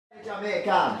We're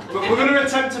going to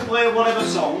attempt to play whatever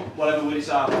song, whatever we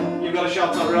decide. You've got to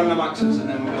shout out random accents and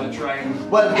then we're going to try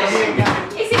and... Well,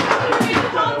 Jamaican. Is it going to be the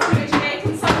part of a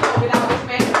Jamaican song or without a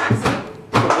Jamaican accent?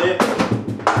 Probably.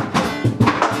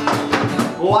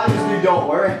 Well, I just do don't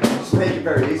worry. Just make it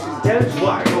very easy. Don't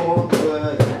worry.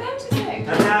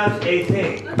 About a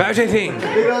thing. About a thing.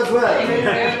 Because well,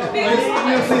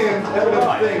 you see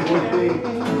everything would be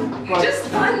quite... Just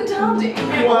fun dandy.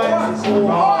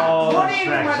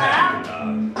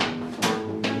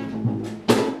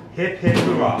 Hip hip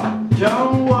hurrah.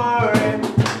 Don't worry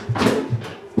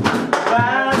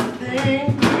about a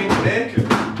thing.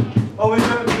 Oh, we're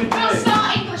going to do Well,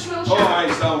 start English, we'll shout. Oh,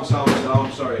 right, sound, sorry.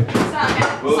 Start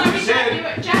again. Well, Sorry, you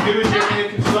said, Jack, give us your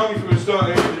Jamaican song if you were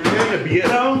starting with Jamaican.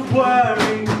 Don't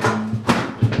worry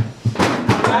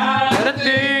About a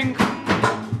thing.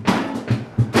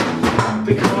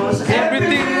 because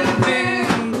Everything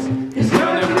is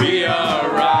gonna be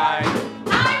alright.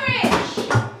 Irish.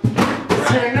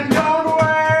 singing don't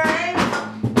worry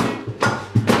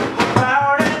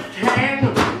about a thing.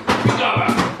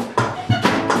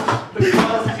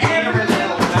 Because every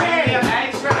little thing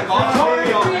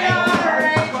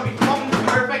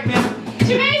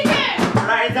Jamaican.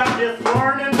 right up this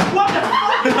morning. What the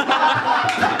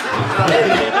fuck?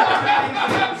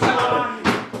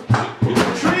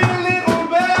 Three little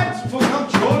birds, fuck, I'm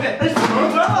Jordan.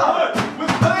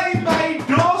 With my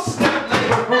doorstep,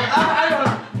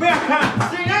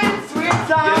 Singing sweet Yeah,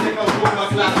 song. I think I'll put my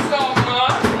glass.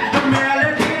 The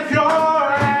melody is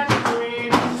pure and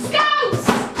sweet. Scouts.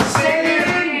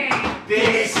 Singing,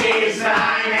 this is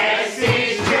my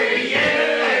message to you.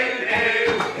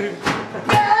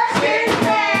 Message,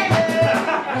 baby.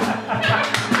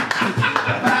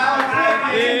 About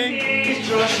everything.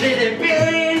 Trust in a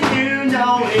billion, you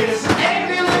know it's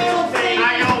every little thing. I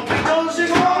hope it goes and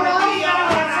gonna be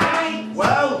alright.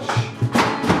 Well,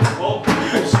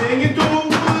 I'm singing, don't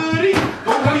worry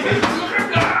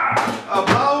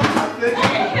about the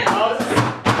thing.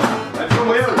 I'm from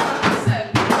Wales.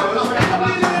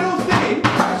 Every little thing,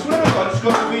 I swear to God, it's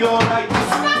gonna be alright.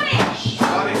 Spanish.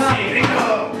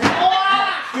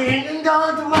 singing,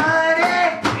 don't worry about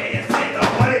it.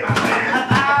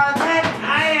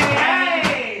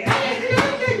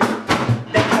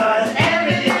 Because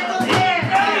every little thing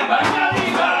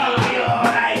gonna be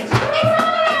alright.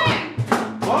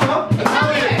 What?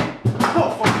 Italian. Oh,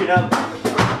 fucking hell.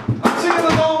 I'm singing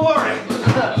the don't worry.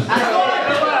 I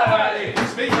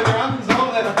Speaking of your hands,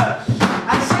 aren't they?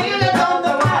 I'm singing the don't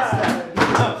worry.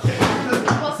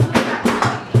 What's the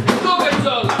accent?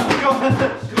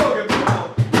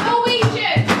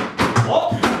 Norwegian. What?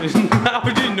 How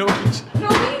do you know it?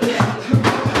 Norwegian.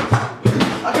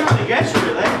 I can't really guess,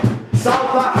 really.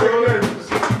 South African.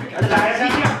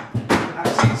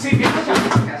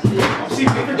 I've seen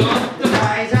pictures.